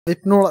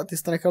vypnul a ty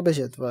jsi to nechal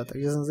běžet, vole,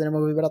 takže jsem si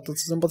nemohl vybrat to,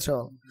 co jsem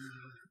potřeboval.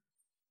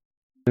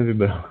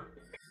 Nevybral.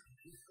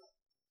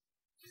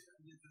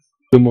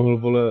 To mohl,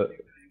 vole...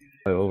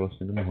 A jo,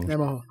 vlastně to mohl.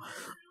 Nemohl.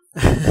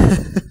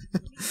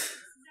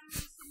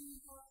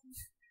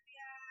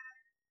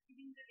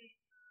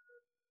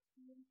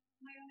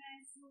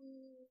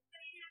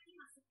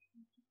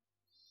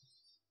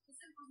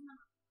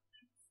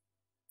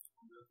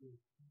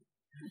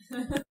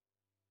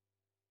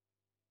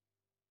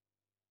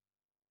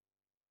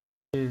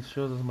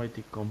 Co zase mají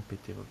ty kompy,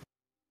 ty vole?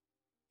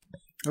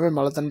 Nevím,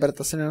 ale ten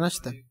Bert asi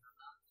nenačte.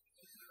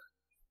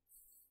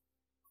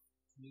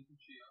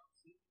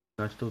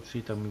 Načtou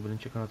 3, tak my budeme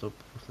čekat na to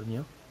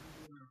posledního.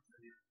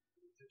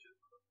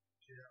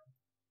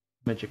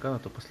 Budeme čekat na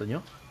to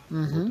posledního?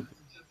 Mhm.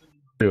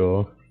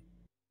 Jo.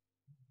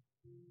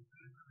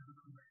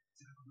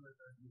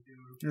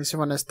 Jestli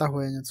ho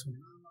nestahuje něco.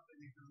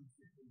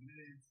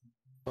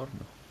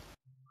 Porno.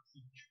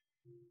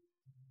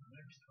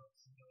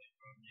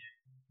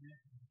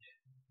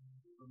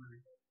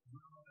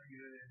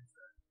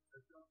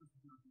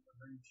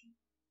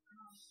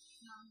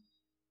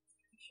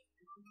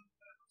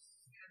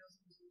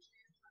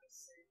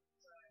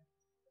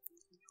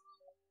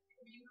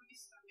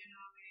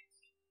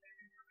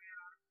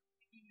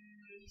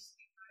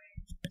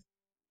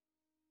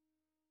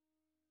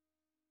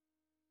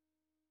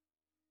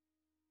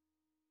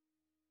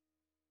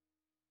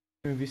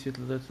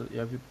 Vysvětlete,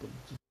 jak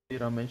ty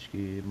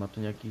ramečky, má to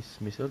nějaký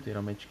smysl, ty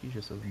ramečky,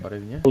 že jsou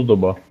barevně?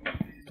 Ozdoba.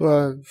 To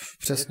je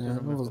přesně,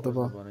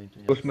 ozdoba.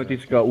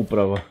 Kosmetická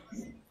úprava.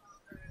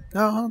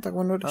 Aha, tak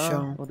on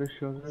odešel.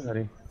 Odešel ze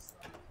hry.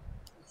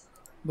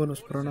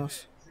 Bonus pro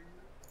nás.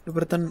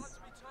 Dobrý ten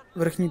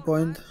vrchní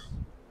point.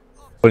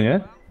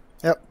 Plně?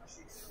 Jo.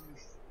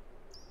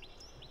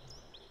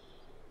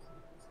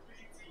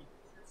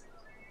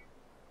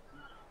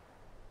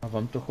 A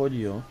vám to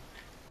chodí, jo?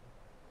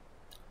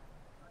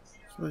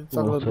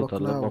 Takhle blok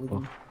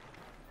neuvidím.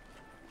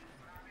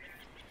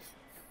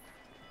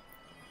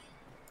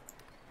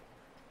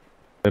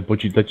 Ten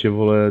počítač je,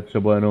 vole,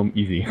 třeba jenom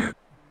easy.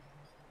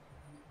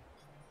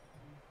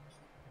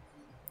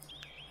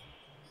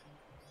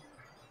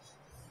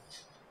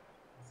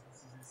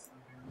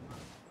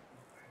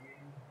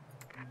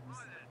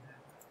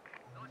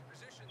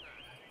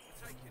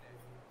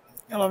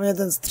 Hlavně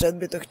ten střed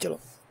by to chtělo.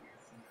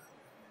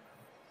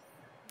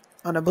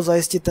 A nebo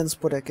zajistit ten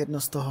spodek,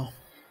 jedno z toho.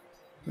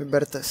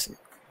 Vyberte si.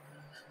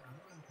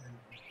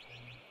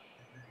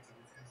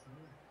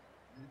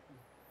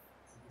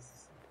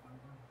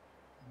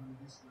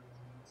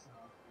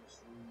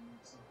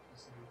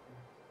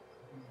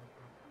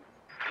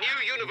 New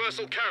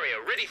universal carrier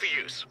ready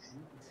for use.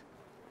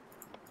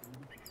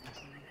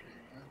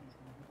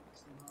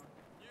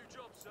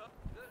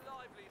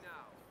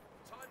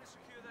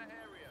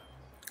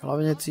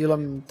 Hlavně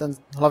cílem ten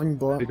hlavní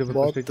bod.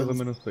 Teď to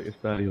jméno stojí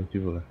stálýho, ty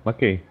vole.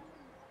 Makej.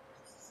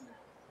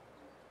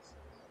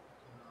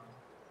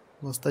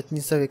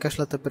 Ostatní se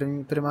vykašlete,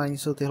 primární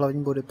jsou ty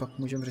hlavní body, pak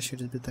můžeme řešit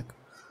zbytek.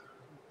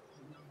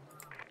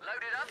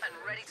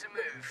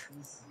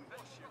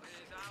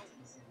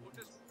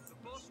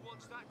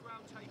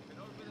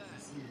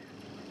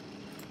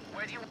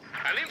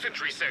 An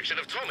infantry section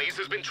of Tommies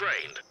has been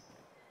trained.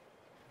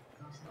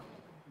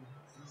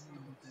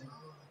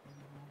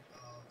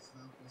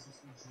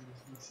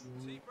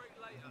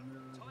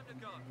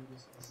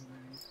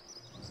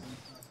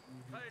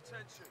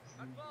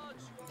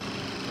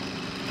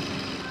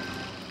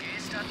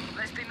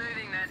 Let's be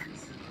moving then.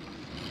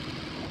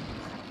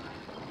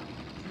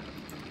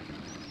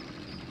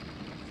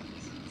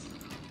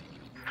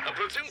 A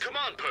platoon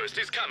command post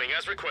is coming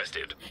as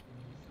requested.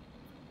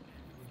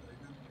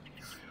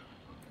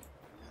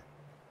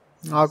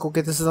 No a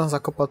koukejte se tam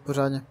zakopat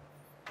pořádně.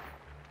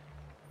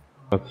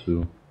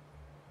 Pracuju.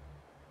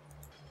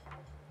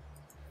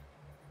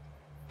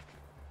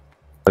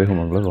 Tady ho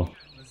mám vlevo.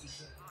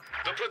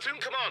 The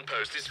platoon command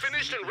post is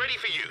finished and ready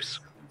for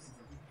use.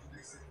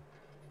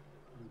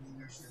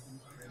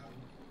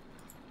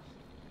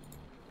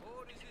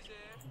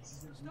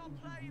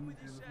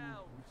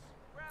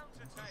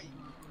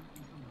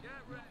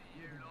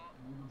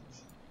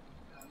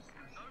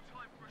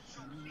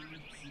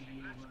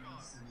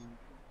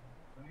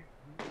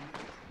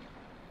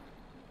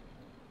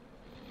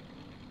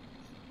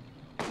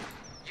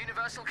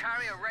 Universal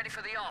carrier ready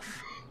for the off.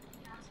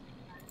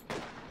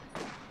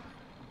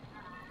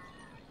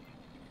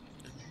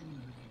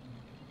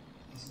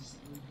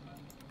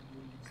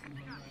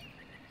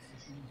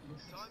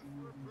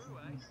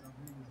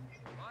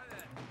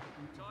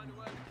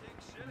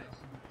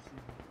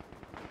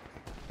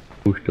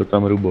 Už to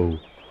tam rubou.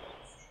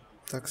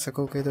 Tak se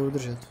koukejte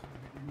udržet.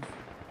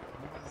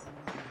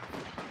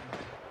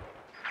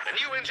 A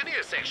new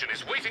engineer section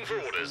is waiting for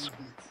orders.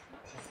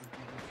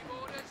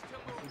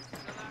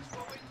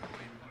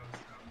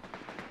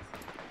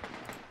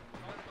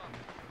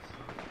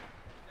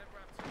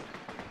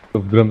 To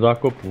v druhém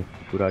zákopu,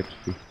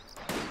 chudáčky.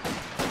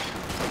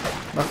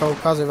 Bacha,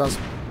 ukáže vás.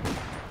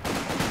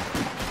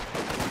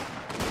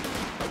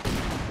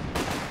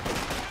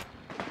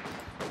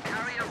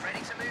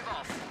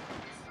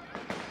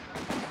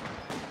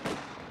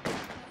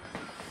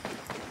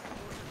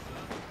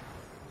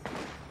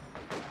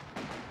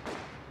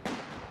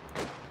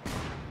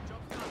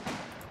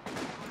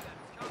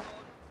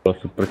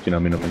 Vlastně proti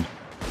naminování.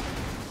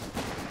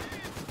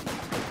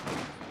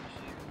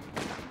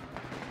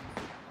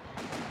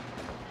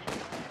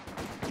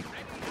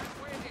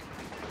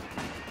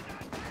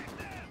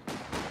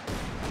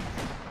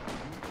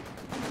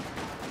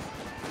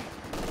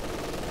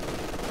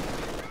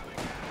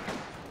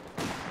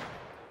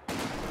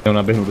 Já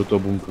naběhnu do toho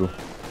bunkru.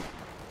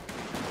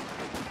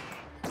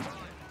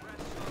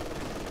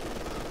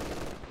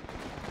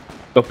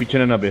 To píče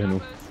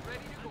nenaběhnu.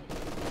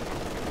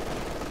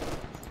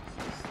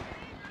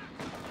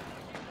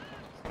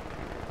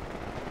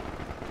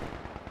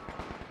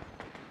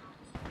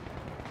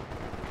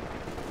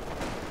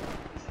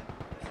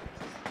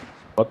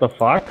 What the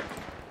fuck?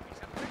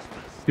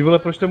 Ty vole,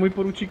 proč ten můj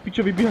poručík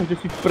piče vybíhá, že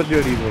si v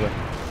prdělí, vole?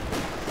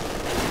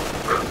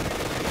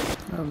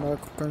 Já mám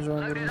koukám, že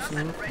mám budu muset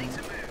hnutnout.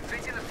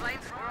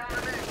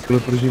 Vole,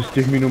 protože z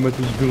těch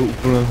minometů zbylo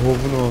úplné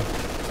hovno.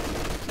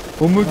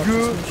 Oh my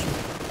god!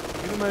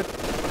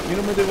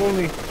 Minomet je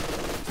volný.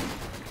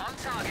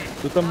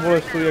 To tam,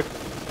 vole, stojí jak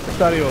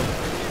Stario.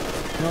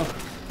 No.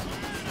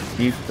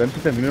 Nic, vem si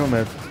ten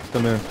minomet.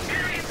 Tam je.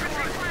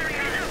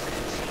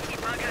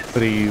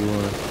 Prý,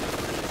 vole.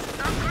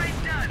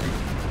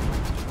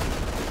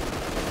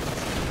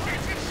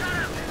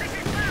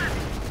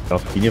 Já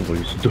v kyně, vole,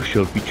 jsi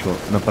došel, pičo,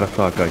 na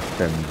prasáka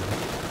jsem.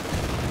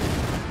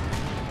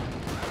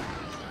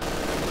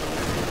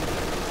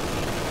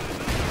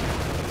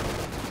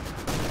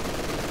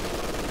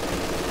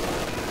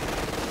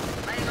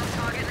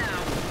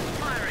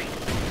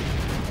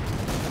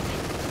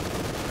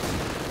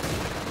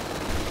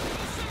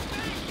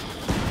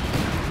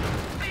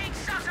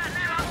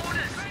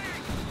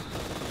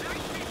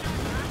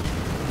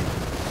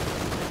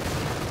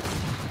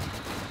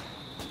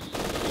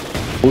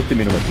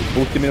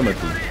 Spousty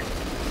minometů.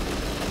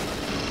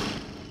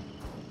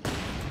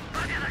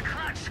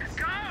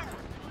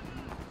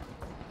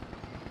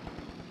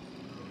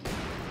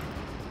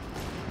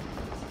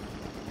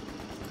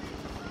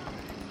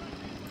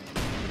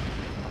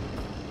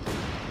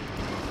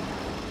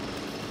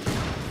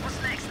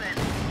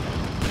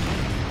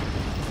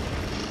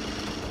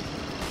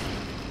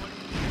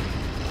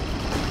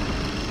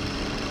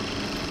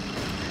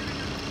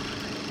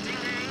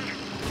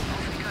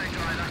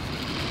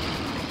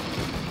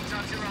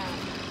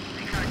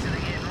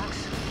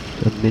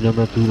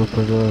 Minometů do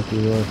prdele, ty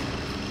vole.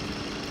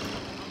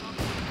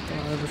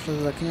 Ale došlo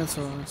to taky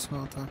něco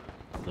máte.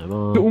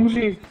 Nemám. Ty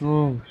umří!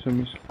 No, už jsem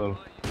myslel.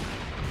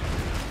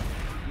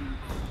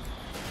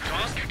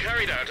 Task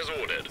carried out as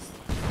ordered.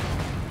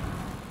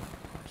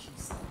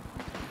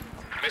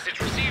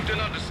 Message received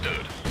and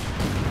understood.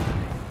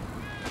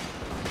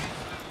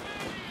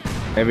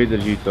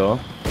 Nevydrží to.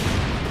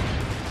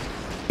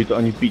 Je to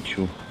ani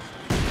píču.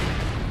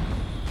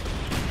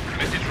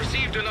 Message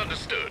received and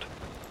understood.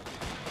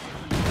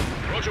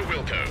 Roger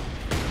Wilco.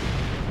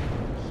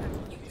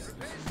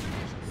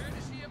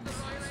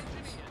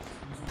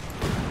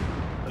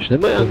 Až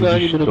nemají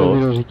ani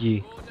minomety na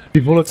řidí. Ty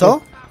vole,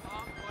 Co?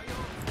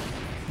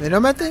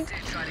 Minomety?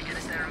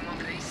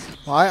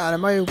 Mají a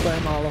nemají úplně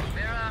málo.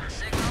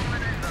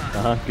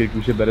 Aha, Kirk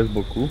už je bere z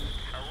boku.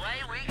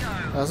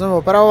 Já jsem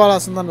opravoval, já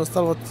jsem tam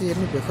dostal od té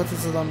jedné pěchoty,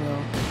 co tam měl.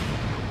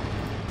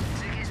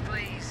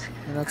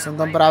 Jinak jsem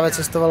tam právě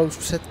cestoval už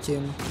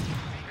předtím.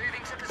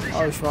 A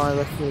už máme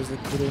za chvíli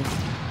zlikviduji.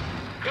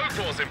 Code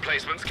force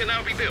emplacements can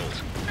now be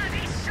built.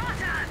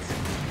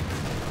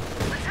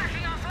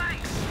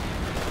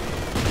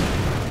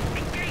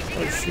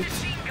 Oh shit.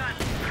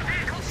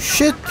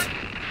 Shit!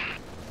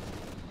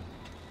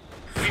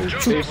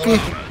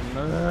 Čupky.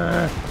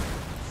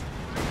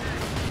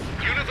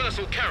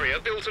 Universal carrier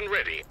built and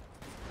ready.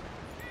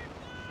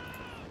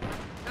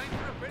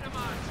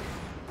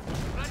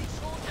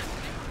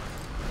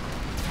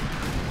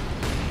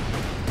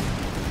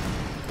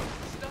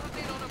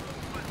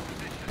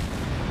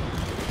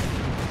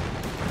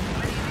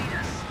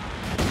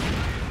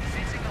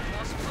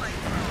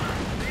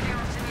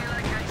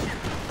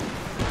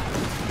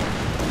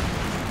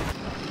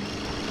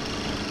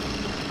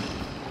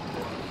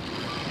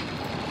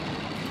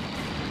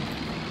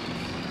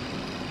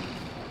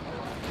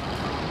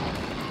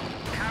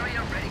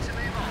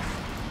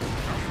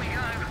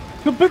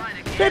 No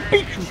to je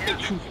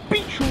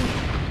piču!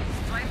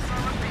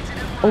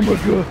 Oh my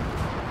god!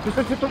 To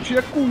se točí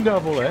jak kunda,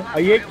 vole, a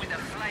jeď!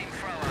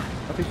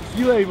 A teď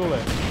střílej, vole!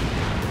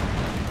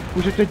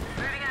 Už teď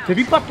je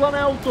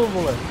vypatlané auto,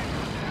 vole!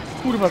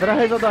 Kurva,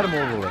 drahé zadarmo,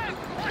 vole!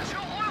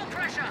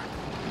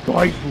 To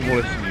hajzlu,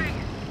 vole, s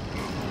ním!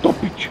 To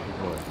piču,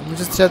 vole!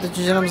 Může střílet teď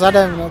jenom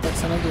zadem, no, tak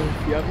se neděj.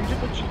 Já vím, že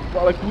točí,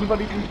 ale kurva,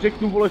 když už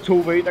řeknu, vole,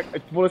 couvej, tak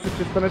ať, vole, se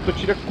přestane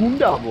točit jak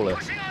kunda, vole!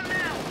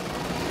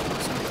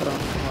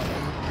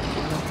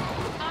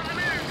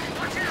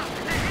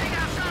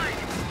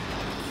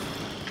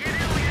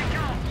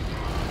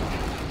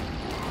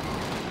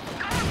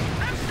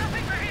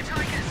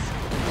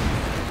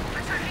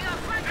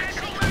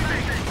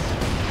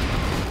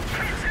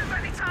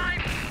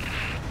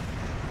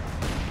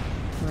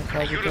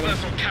 The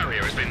universal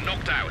carrier has been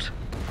knocked out.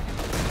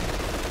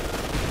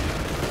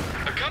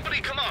 A company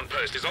company command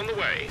post is on the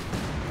way.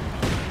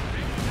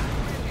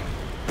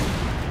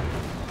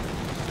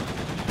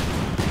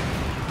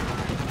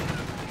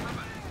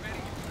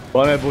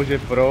 Pane bože,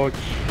 proč?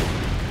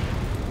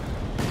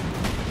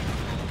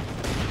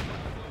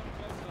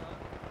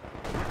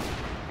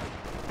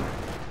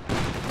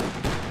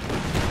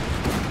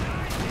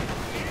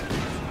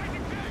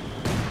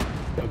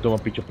 To má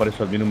pičo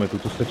 50 mm,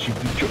 to stačí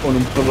pičo, on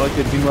musel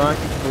letět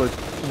vymlátit, vole,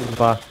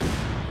 kurva.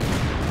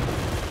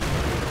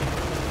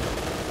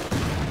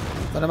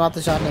 To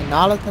nemáte žádný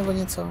nálet nebo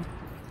něco?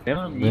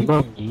 Nemám nic.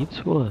 Nemám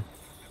nic, vole.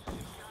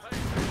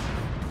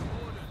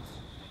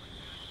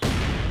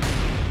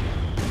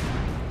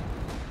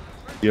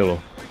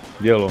 Dělo.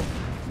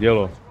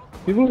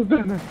 Ty vole,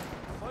 zdrhne.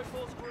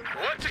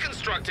 Work to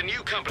construct a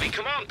new company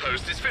command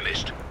post is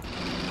finished.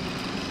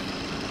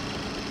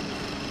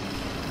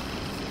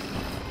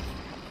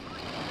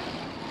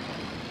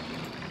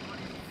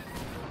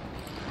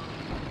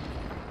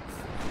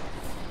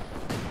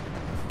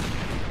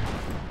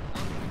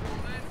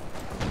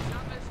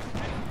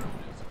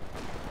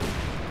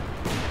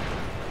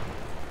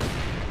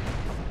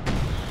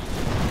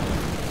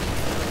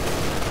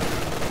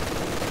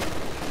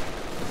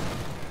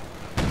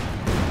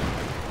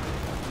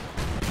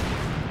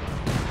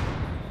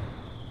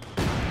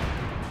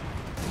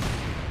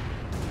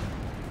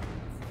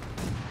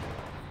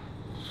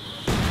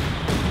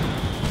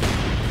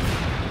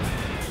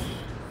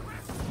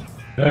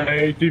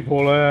 Hej, ty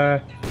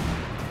vole.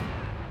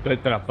 To je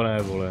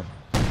trapné, vole.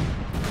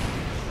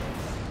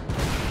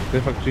 To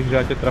je fakt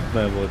přihřátě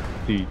trapné, vole,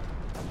 ty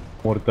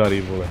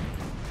mortary, vole.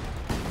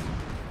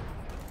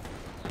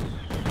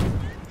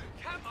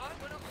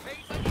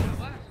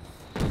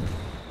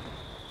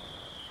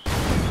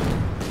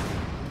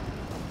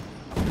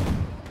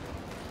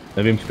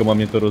 Nevím, s koma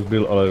mě to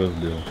rozbil, ale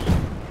rozbil.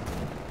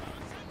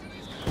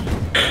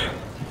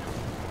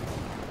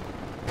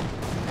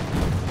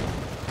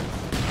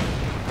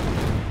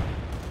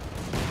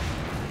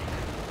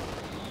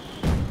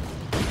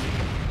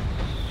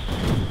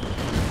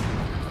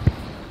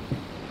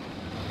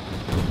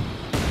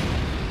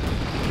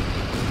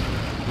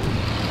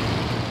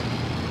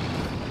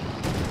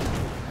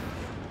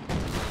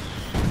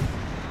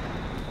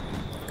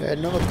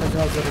 Jedno od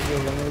každého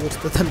zarobil, ale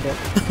nedržte ten bod.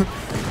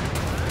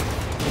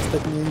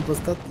 Ostatní není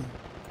podstatný.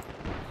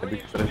 Já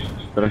bych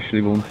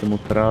strašlivou se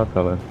moc rád,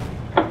 ale...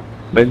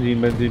 Benzín,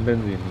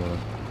 vole.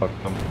 Pak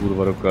tam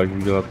kurva dokážu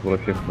udělat, vole,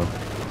 všechno.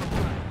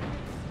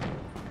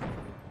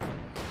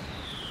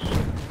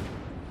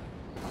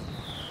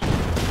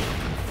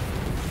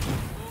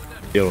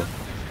 Dělo.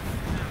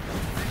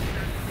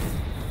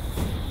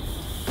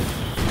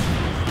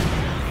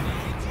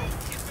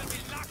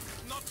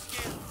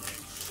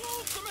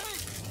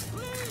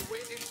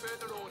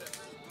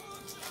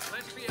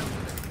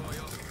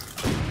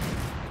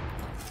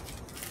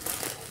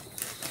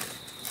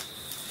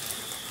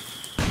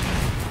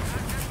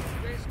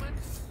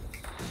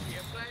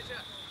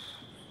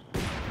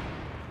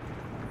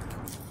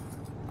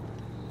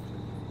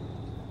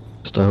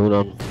 Stahuji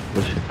nám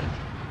dnešek.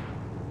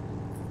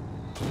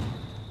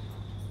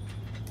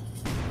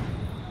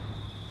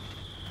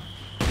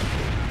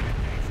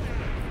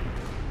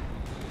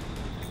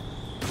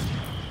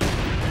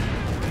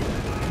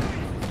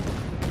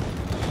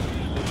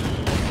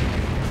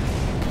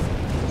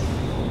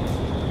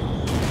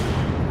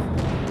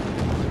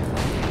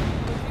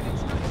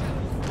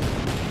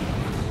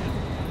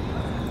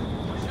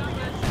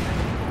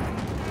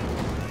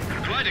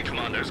 Glider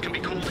commandos can be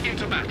called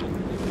into battle.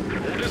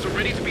 Orders are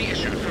ready to be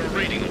issued for a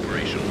raiding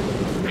operation.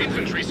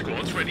 Infantry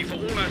squads ready for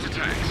all-out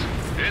attacks.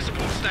 Air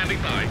support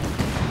standing by.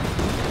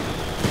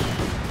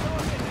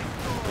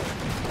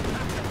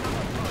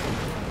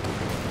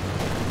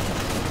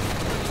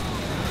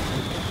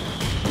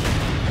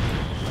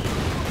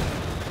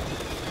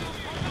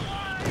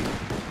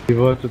 Ty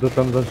vole, co to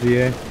tam zase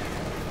je?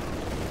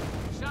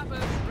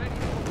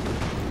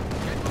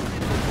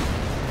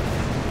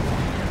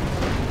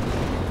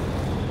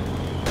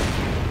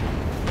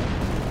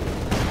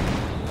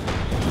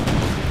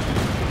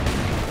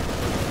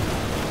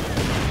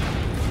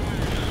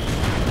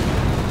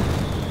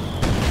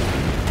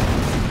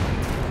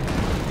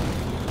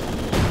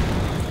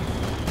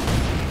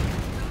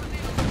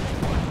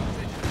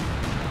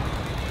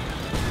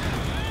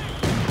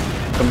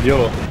 Tam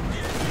dělo.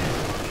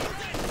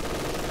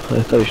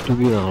 Je tady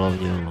štubina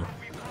hlavně, ale.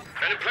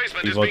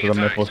 Ty vole, to tam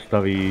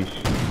nepostavíš.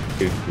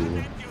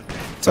 Děkuju.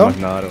 Co?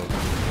 Nemáš nárok.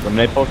 Tam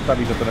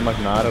nepostavíš, to nemáš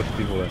nárok,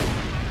 ty vole.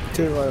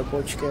 Ty vole,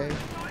 počkej.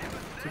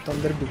 Tu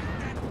tam drbu.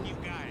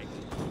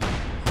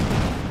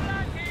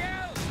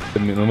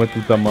 Ten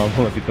minometu tam má,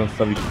 vole, ty tam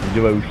stavíš,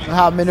 dělej už.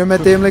 Aha,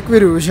 minomety jim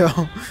likviduju, že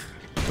jo?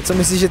 A co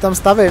myslíš, že tam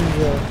stavím,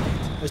 že jo?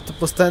 Až to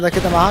postavím, tak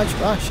je tam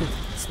háčku. Ah, shit,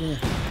 svině.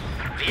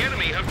 The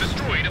enemy have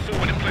destroyed a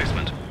forward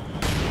emplacement.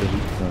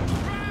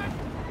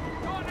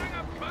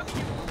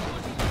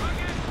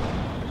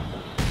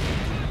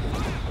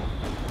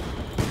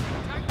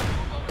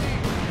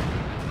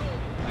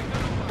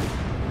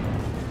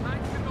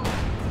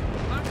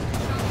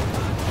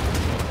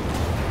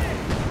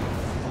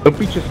 Do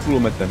píče s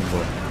kulometem,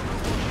 vole.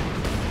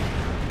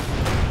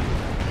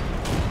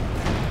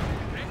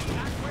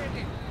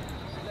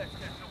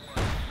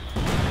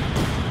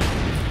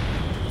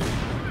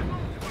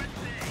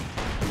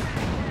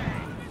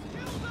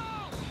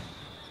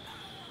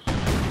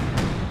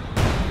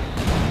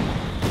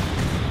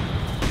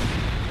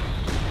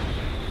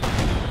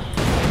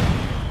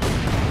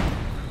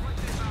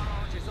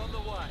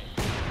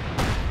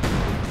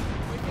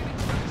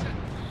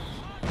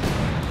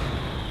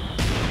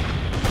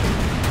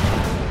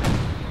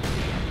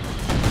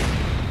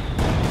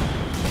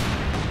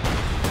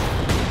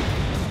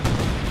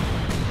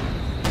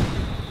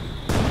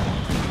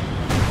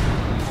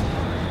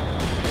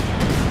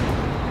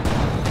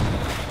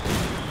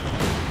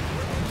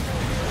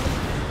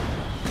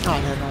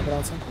 Nádherná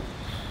práce.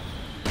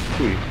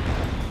 Uj.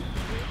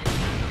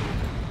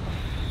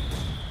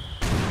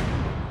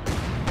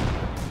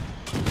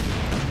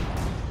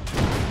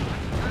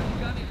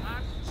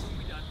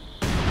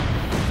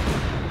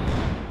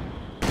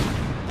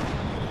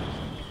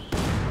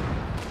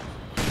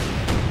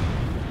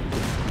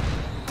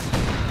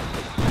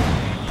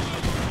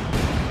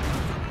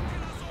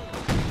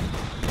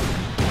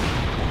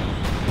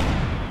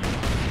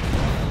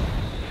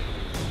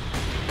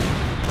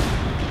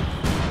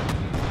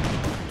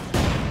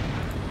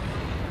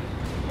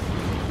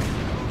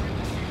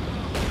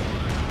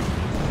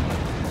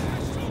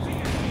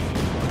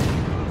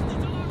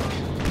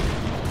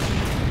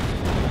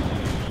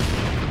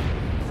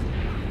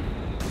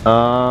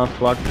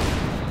 Flak.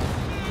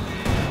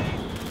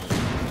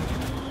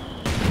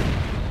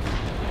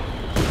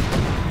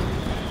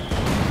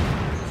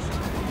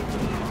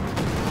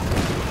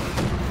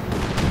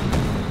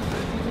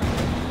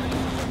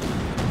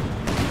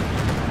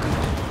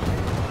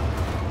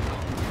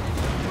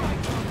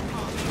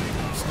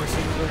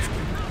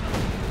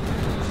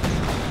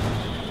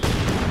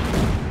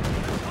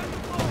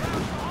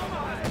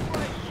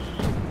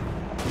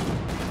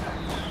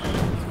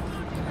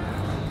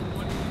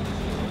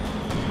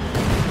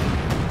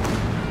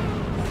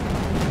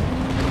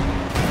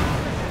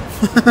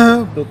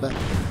 Blbé.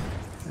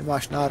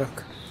 Nemáš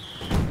nárok.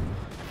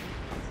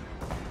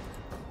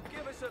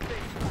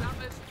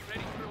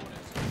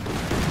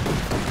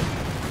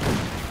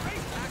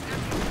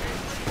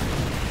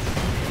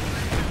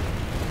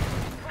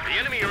 The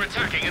enemy are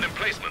attacking an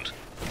emplacement.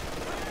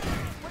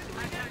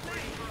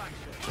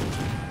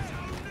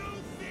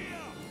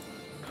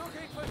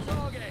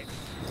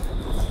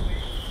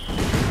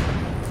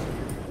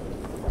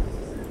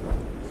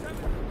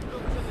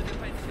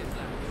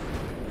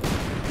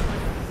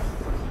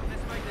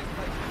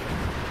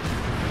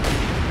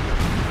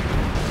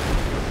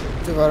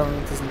 Ty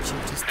varovně to zničím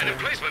přes An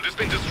emplacement has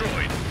been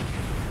destroyed.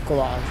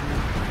 koláž.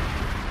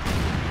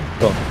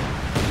 To.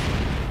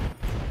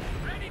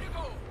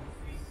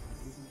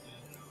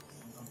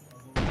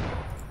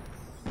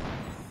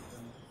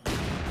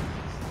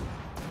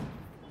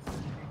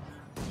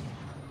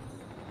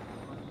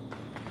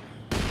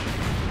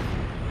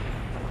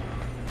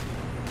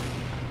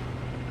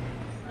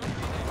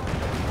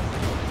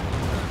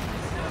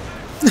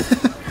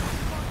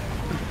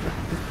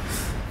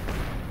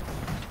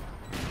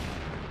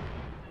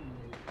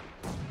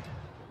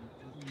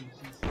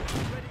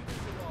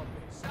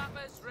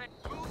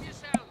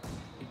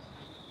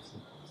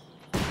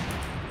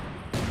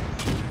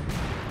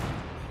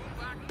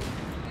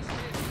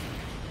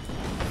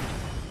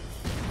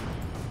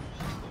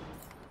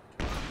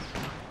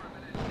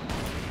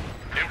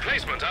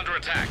 Emplacement under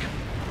attack.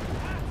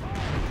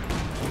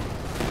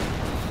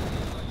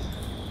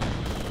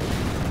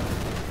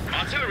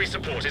 Artillery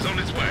support is on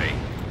its way.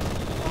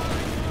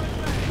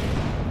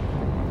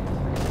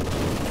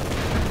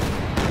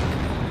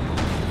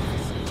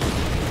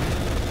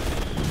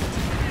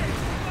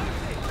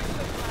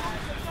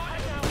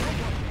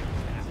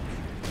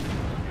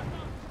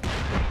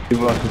 Ty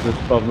vole, se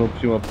spavnou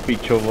přímo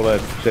pičo, vole,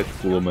 před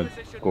kulomet,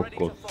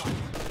 kokot.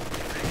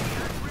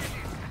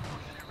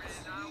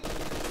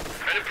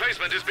 An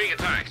emplacement is being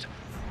attacked.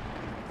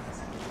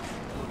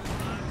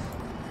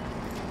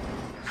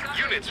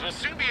 Units will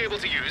soon be able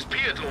to use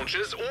Piat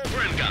launchers or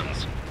Bren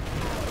guns.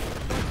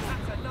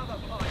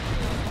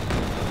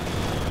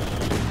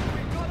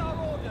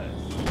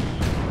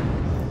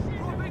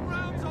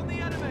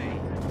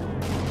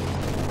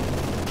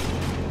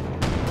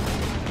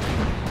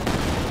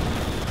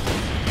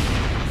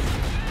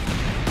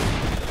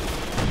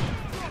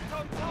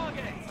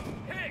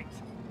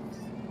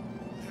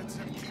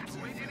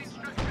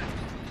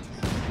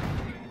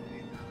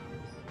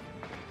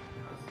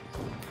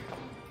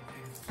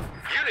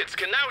 Units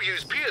can now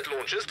use Piat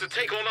launchers to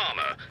take on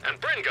armor,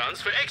 and Bren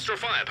guns for extra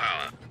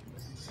firepower.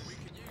 We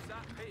can use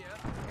that Piat.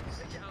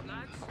 Pick it up,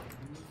 lads.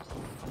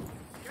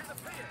 Get the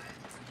Piat.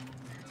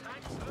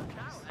 Tanks look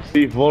out.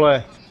 Ty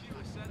vole.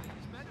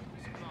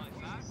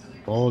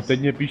 Teď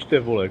mě píšte,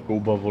 vole,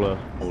 kouba, vole, a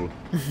spol.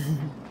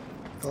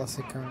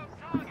 Klasika.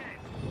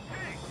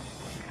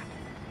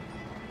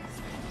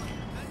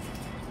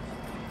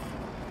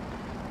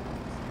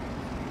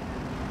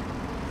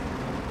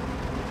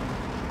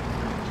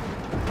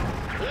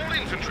 All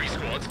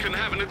squads can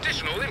have an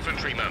additional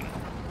infantryman.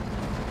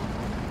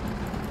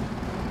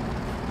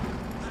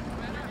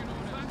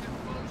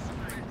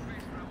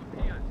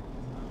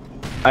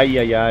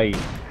 Ajajaj.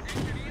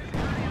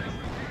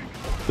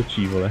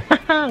 Točí, vole.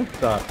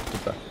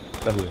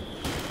 Tahuje.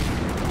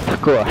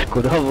 Taková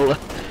škoda, vole.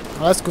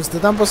 Ale zkuste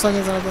tam poslat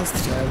něco na ten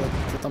střel,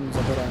 tak to tam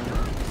zabereme.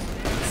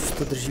 Už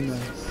to držíme.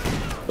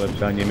 To je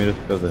třeba němi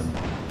rozkazem.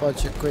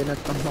 Pač, jako jinak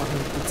tam máme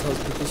docela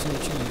zbytečnou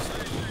činnost.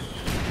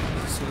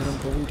 Si budeme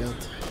povídat.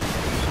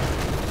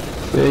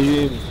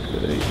 Běžím.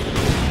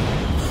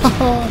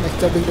 Haha,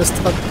 nechtěl bych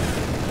dostat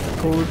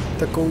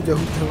takovou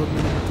děhu od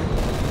minuty.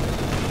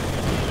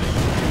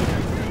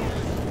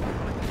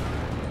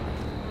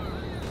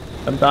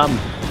 Tam.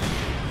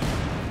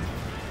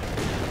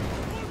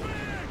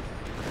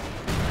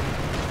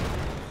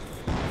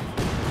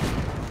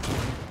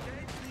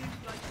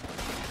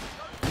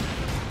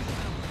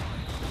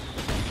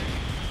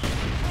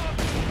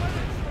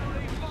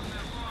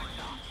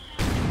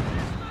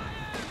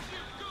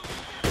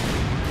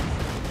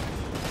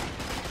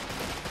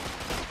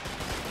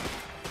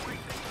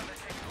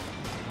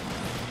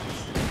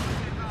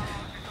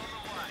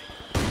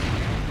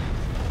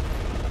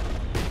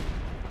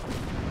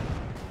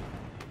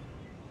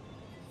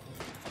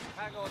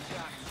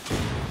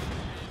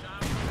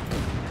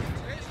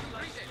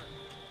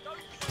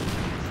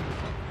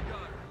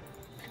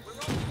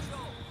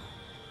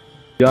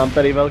 Dělám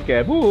tady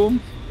velké boom.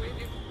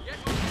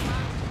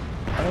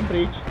 Jdem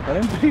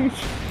pryč.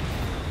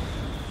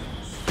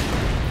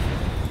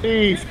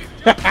 Písk.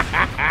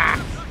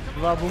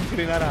 2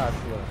 bunkry naraz.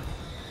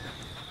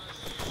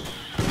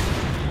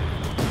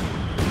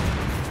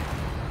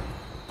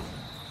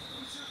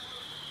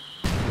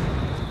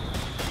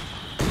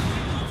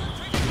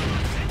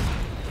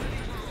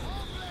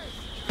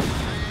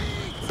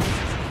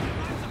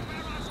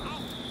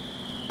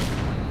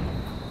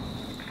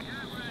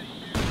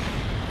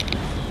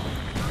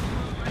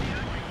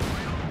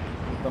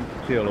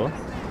 Přijelo.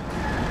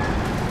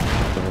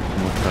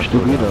 Až to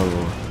vydal,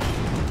 vole.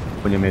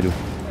 Po něm jedu.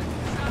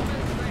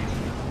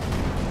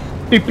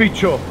 Ty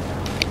pičo,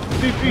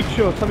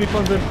 samý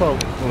pan zempal,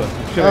 vole.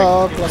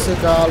 Jo,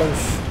 klasika, ale už.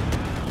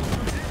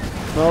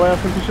 No ale já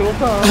jsem přišel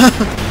opát.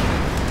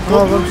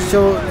 No, on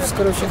přišel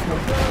skoro všechno.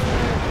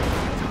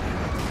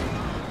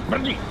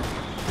 Mrdí.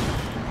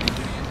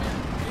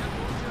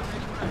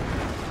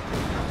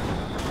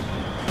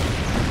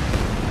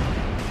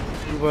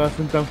 Já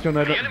jsem tam chtěl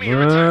najít.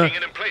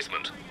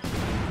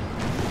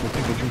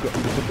 Počínko,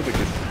 kde se to běží?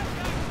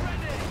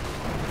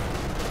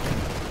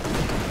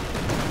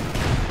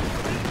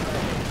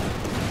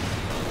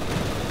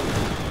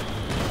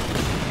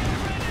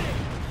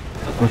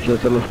 Počkej,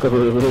 ta lovka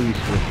byla dobrou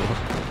výsledku.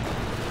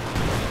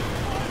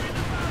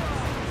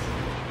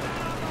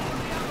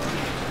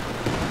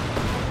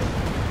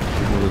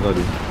 Jdu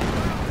dozadu.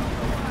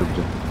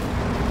 Dobře.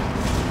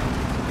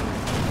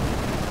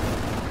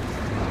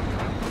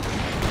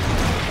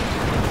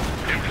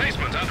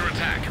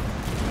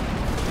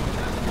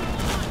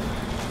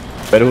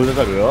 Beru ho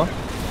dozadu, jo?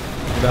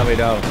 Dávej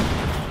dál.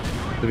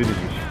 To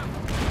vydržíš.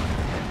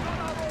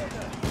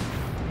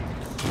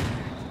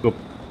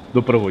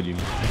 Doprovodím.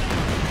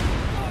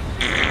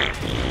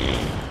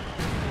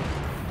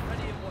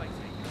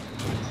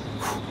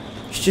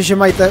 Ještě, že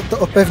mají to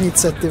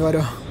opevnice, ty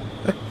vado.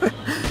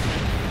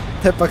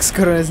 To je pak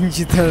skoro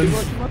nezničitelný.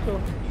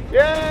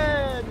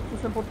 To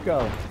jsem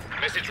potkal.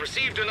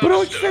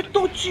 Proč se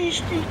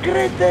točíš, ty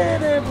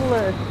kreténe,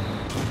 vole?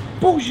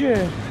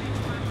 Bože!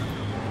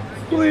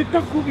 To je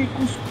takový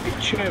kus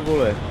piče,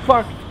 vole.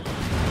 Fakt.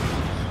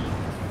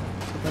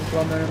 Ten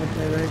plamen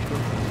nutný vehikl.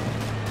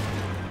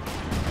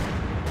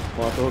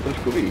 Má toho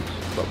trošku víc,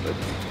 papet.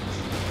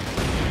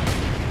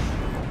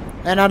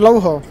 Ne na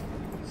dlouho.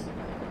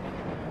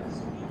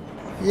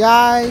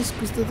 Jaj,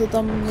 zkuste to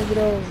tam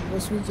někdo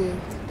osvítit.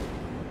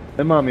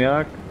 Nemám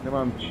jak,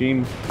 nemám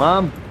čím.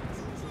 Mám!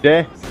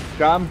 Kde?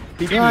 Kam?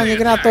 Ty no,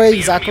 někde na to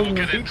jejich základní.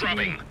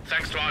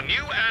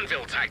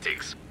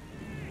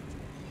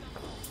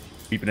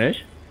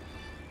 Pípneš?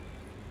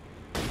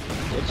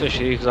 Chceš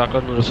jejich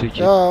základnu rozsvítit?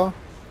 Jo.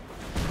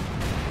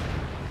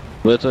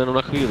 Bude to jenom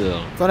na chvíli,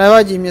 ale. To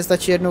nevadí, mě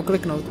stačí jednou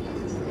kliknout.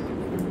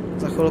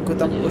 Za chvilku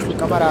tam pošlu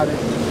kamarády.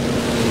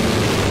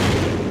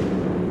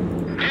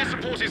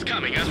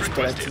 Už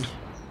to letí.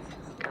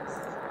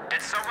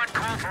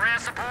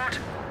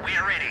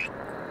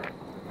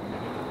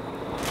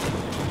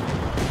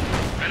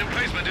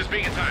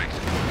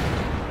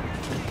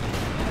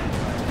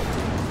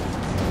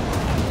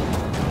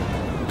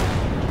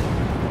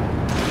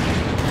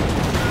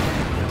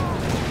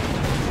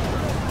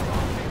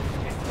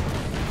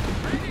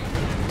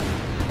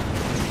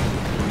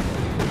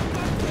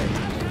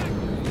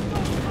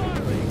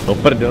 Do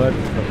prdele.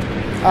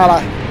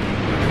 Ale.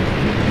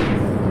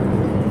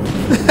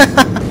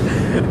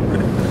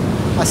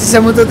 Asi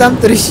jsem mu to tam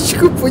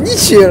trošičku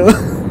poničil.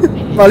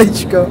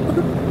 Maličko.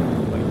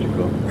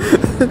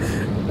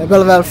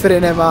 Nebyl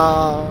Welfry,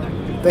 nemá.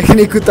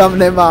 Techniku tam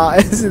nemá.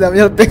 Jestli tam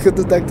měl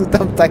pěchotu, tak tu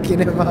tam taky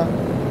nemá.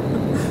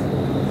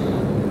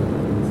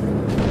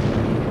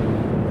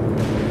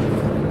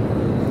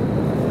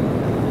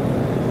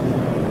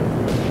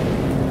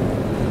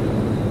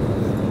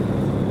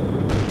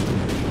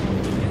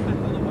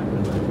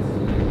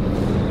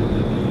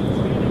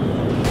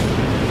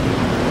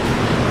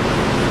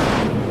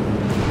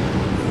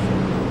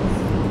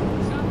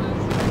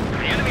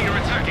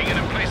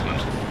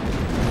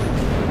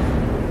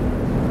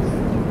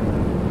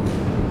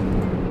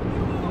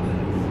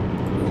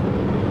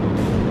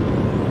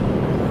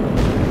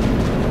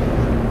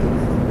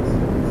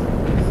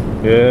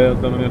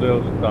 vole, tam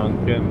nedojel s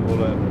tankem,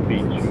 vole,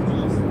 píču.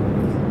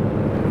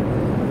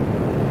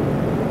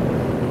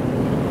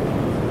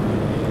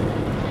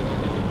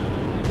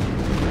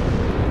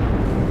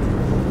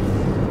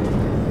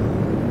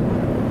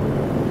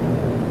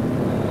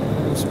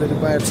 Musí být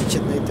úplně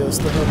příčetnej, tyjo,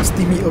 z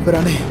té mý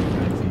obrany.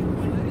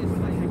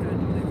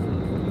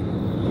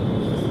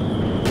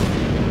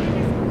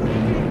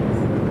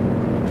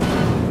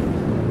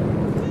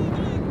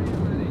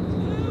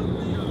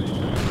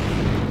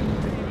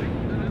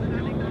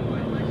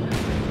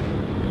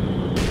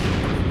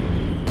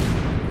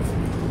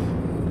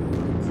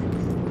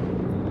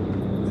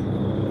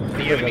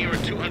 The enemy are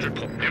at 200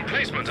 points.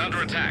 Emplacement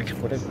under attack.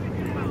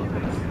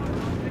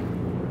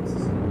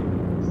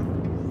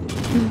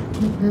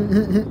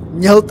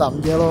 Měl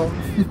tam dělo.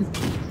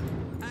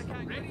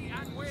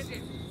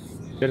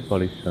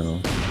 Čerpali se, no.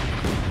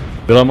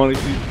 Byla malý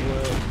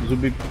vole,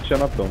 zuby piča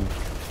na tom.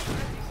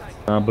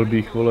 Na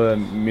blbých, vole,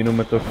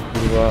 minometrech,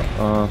 kurva,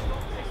 a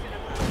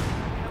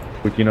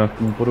kotinách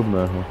tomu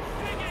podobného.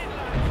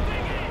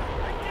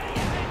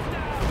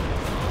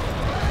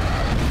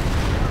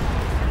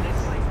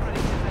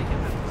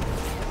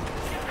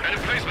 An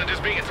emplacement is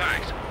being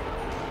attacked.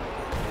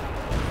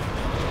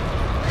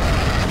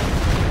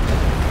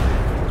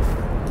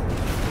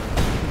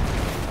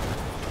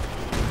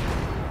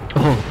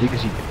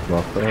 Digřík.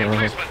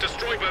 Emplacement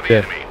destroyed by the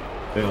enemy.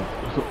 Jo.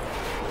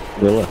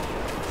 Bylo.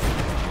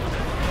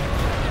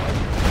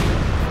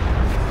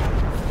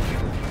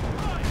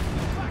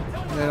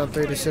 Ne, no to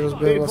je, když se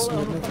rozbije vlastní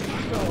jednotky.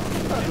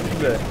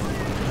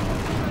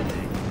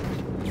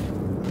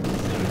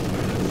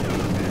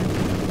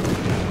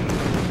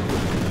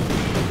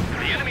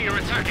 The enemy are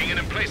attacking an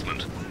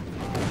emplacement.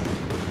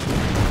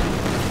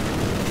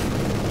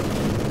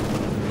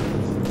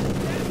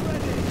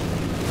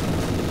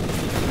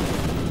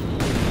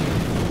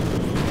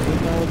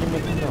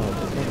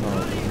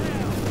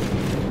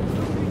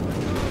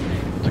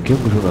 Taky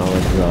můžu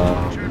nálet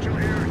za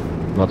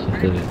 20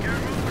 vteřin.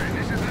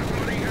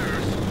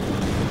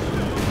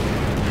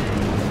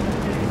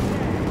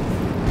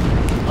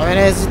 A vy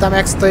nejezdí tam,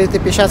 jak stojí ty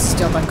pěšáci s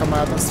těma tankama,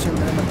 já tam střelím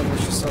minometem,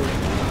 ještě jsou.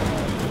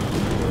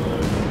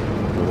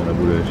 To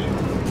nebudeš.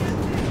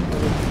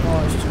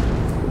 No, ještě.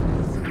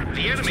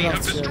 The enemy have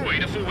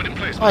destroyed a forward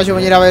emplacement. Ale že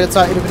oni dávají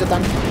docela i dobře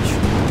tanky, víš.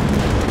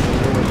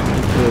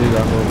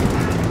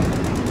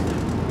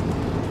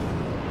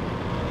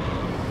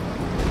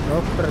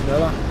 No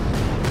prdela.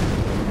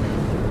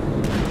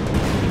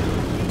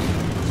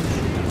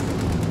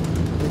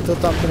 Je to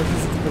tam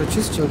trošičku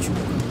pročistil, čuka.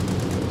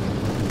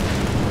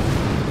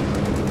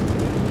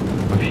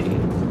 Horší.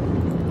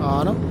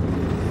 Ano.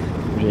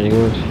 Může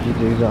někdo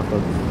řídit jejich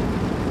základ.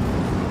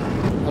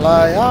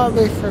 Ale já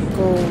bych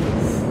jako...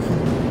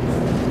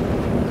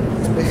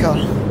 Spěchal.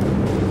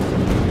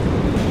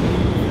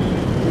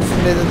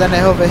 Už mi ten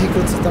jeho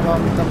vehikl, co tam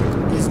mám, tam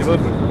jezdí.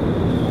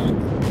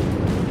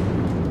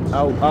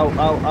 Au, au,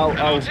 au, au, An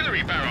au.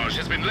 artillery barrage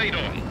has been laid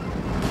on.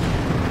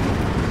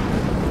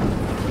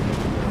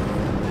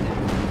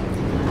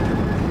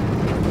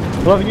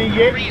 Hlavně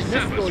je, Three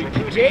sappers nestoj,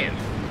 reporting je. in.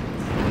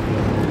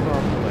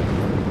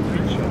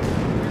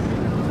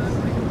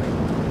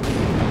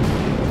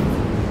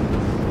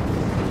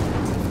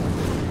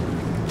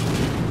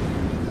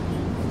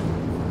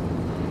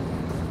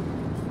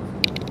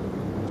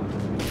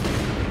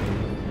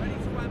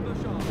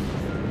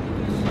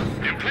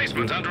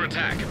 Emplacement under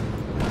attack.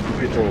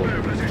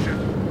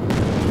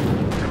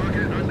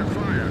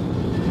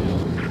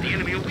 The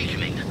enemy are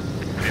weakening.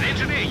 An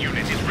engineer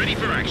unit is ready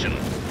for action.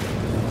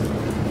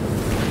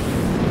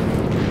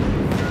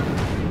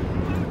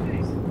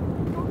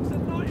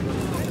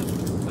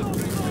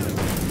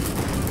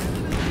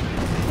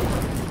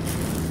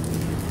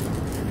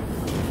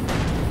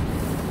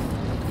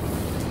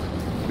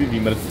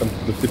 Výmrc tam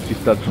prostě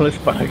přistát, vole,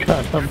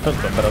 spáká tam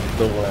zabrat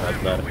to, vole,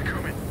 nazdar.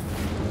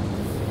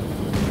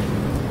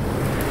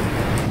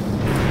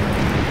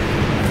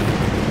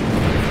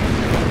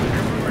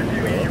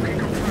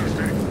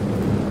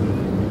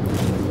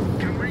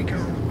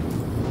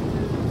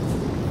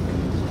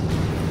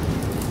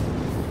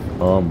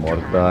 O,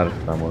 mortar,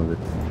 samozřejmě.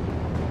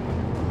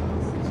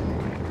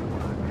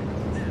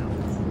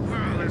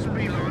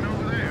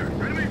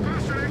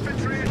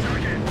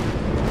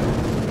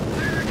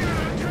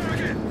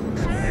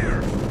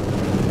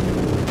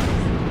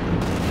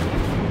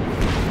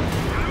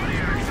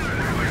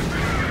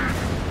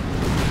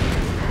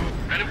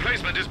 An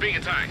emplacement is being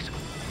attacked.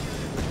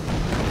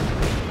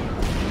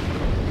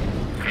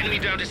 Enemy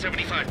down to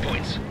 75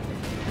 points.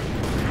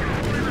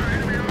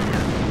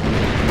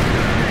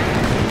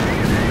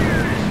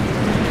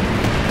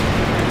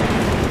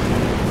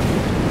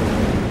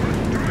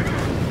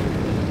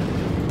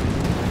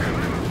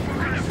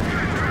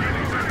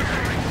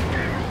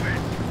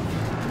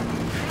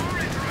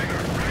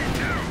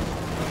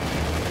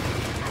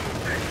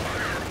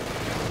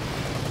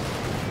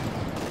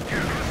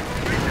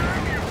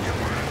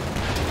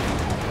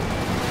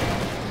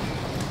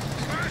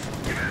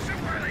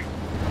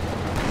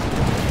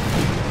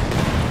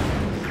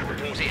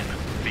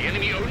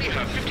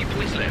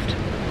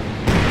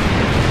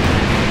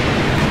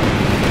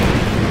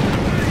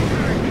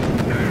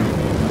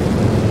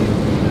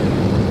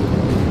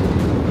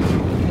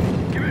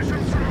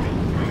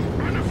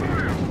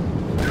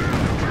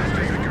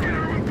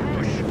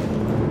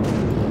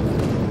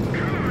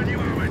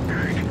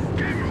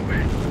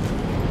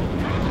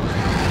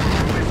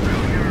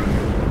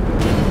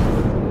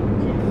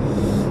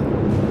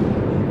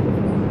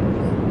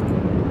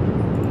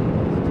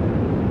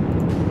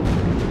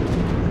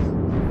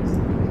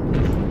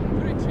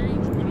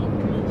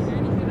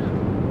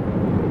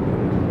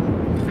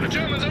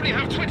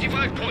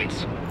 5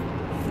 points.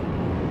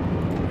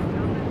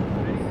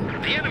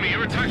 The enemy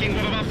are attacking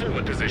one of our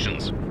forward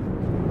positions.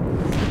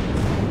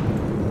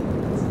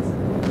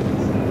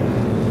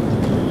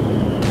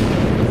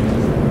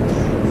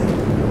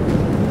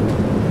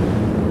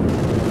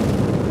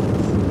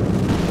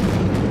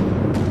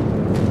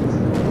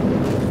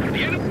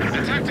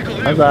 The tactical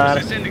air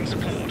force is sending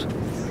support.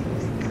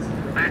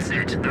 That's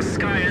it. The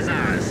sky is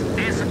ours.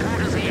 Air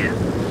support is here.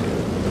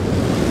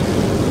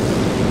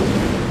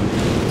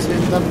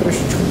 Jsem tam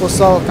trošičku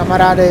poslal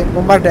kamarády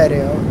bombardéry,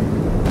 jo.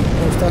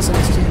 To už to asi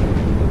nestihnu.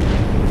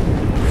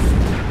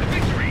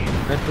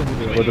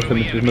 Ale to se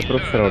myslím, že jsme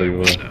prosrali,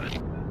 vole.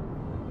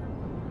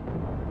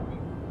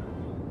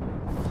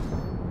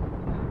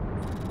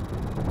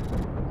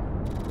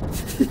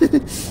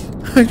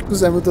 Trošku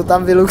jsem mu to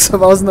tam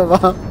vyluxoval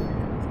znova.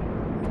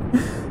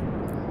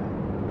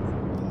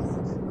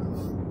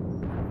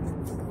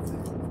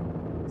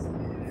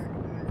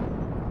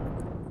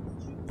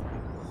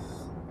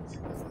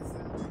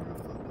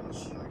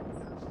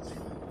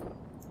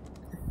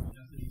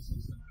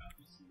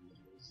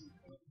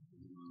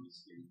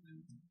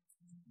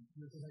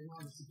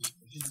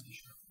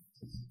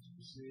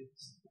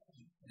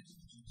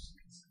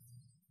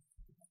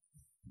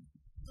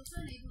 To, co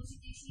je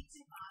nejdůležitější při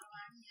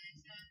plánování, je,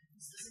 že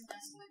jste si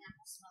měli svoje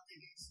nějakou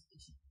strategii.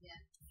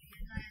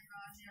 Jedna je ta,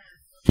 že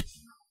to, když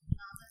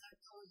máte tak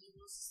to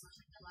dílu, se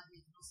snažíte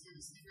ladit. Prostě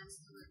vystavím si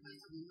to jako je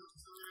to víno, to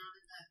znamená,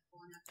 že to je po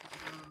nějakých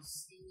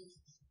stejných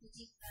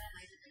chutích, které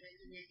najdete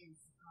někým.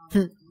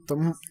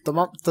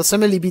 To se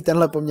mi líbí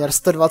tenhle poměr,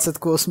 120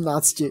 k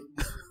 18.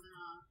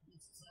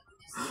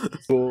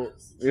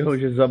 Jeho,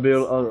 že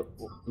zabil a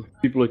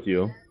připlotí,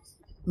 jo?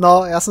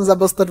 No, já jsem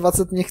zabil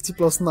 120, mě chci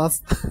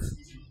 18.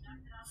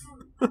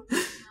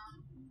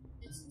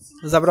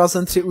 Zabral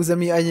jsem 3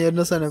 území a ani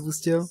jedno se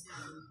nepustil.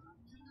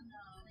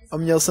 A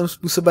měl jsem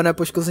způsobené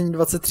poškození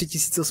 23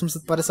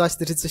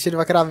 854, což je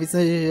dvakrát víc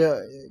než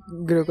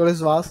kdokoliv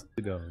z vás.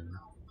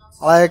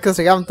 Ale jako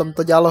říkám, tam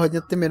to dělalo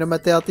hodně ty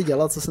minomety a ty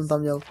děla, co jsem tam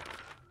měl.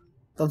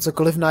 Tam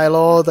cokoliv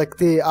najelo, tak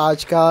ty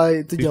Ačka,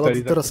 ty děla,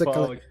 ty to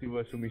rozsekali.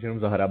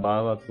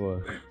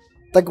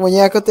 Tak oni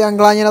jako ty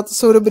Angláni na to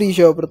jsou dobrý,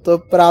 že jo, proto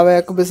právě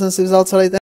jako by jsem si vzal celý ten